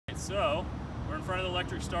So, we're in front of the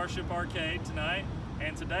Electric Starship Arcade tonight,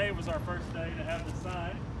 and today was our first day to have the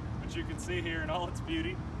sign, which you can see here in all its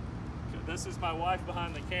beauty. This is my wife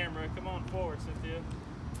behind the camera. Come on forward, Cynthia.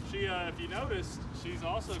 She, if you noticed, she's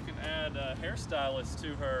also can add a hairstylist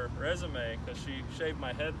to her resume because she shaved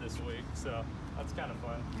my head this week, so that's kind of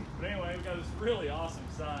fun. But anyway, we've got this really awesome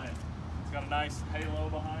sign. It's got a nice halo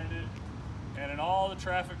behind it, and in all the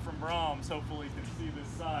traffic from Brahms, hopefully can see this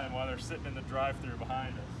sign while they're sitting in the drive-thru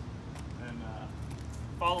behind us. And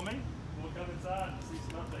follow me. We'll come inside and see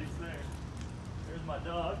some updates there. There's my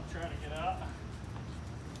dog trying to get out.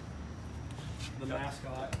 The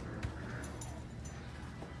mascot.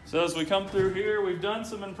 So as we come through here, we've done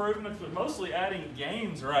some improvements, but mostly adding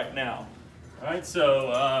games right now. All right,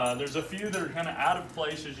 so there's a few that are kind of out of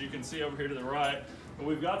place, as you can see over here to the right. But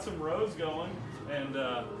we've got some rows going, and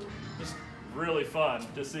just really fun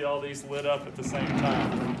to see all these lit up at the same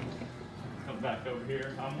time. Come back over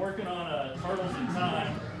here. I'm working on Turtles in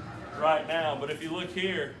Time right now, but if you look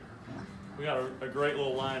here, we got a great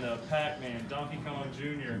little lineup. Pac-Man, Donkey Kong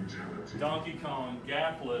Jr., Donkey Kong,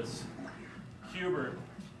 Gapless, Hubert,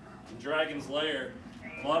 Dragon's Lair.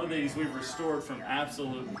 A lot of these we've restored from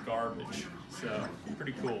absolute garbage. So,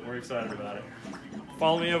 pretty cool. We're excited about it.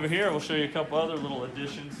 Follow me over here. We'll show you a couple other little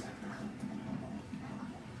additions.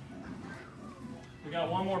 We got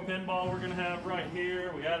one more pinball we're going to have right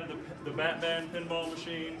here. We added the Batman pinball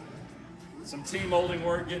machine. Some team molding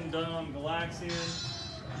work getting done on Galaxian.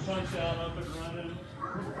 Punch Out up and running.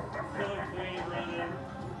 Killer Queen running.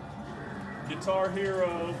 Guitar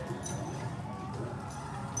Hero.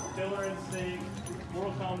 Killer Instinct.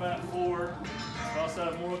 Mortal Kombat 4. We also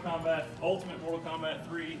have Ultimate Mortal Kombat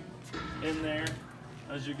 3 in there.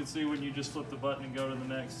 As you can see, when you just flip the button and go to the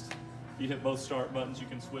next, you hit both start buttons, you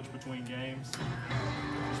can switch between games.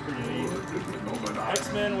 It's pretty neat.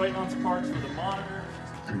 X-Men waiting on some parts for the monitor.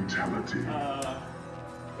 Fatality.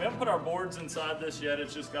 We haven't put our boards inside this yet.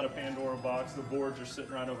 It's just got a Pandora box. The boards are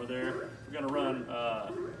sitting right over there. We're going to run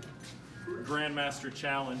Grandmaster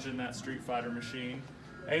Challenge in that Street Fighter machine.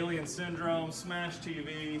 Alien Syndrome, Smash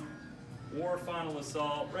TV, War Final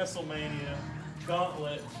Assault, WrestleMania,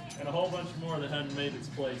 Gauntlet, and a whole bunch more that hadn't made its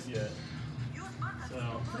place yet.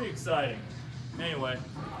 So, pretty exciting. Anyway,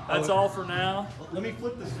 that's all for now. Let me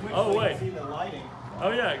flip the switch Oh, so wait. you can see the lighting.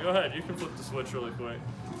 Oh yeah, go ahead. You can flip the switch really quick.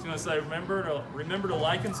 I was gonna say, remember to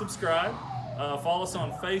like and subscribe. Follow us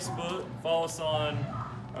on Facebook. Follow us on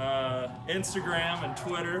Instagram and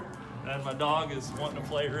Twitter. And my dog is wanting to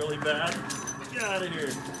play really bad. Get out of here.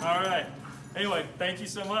 All right. Anyway, thank you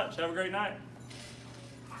so much. Have a great night.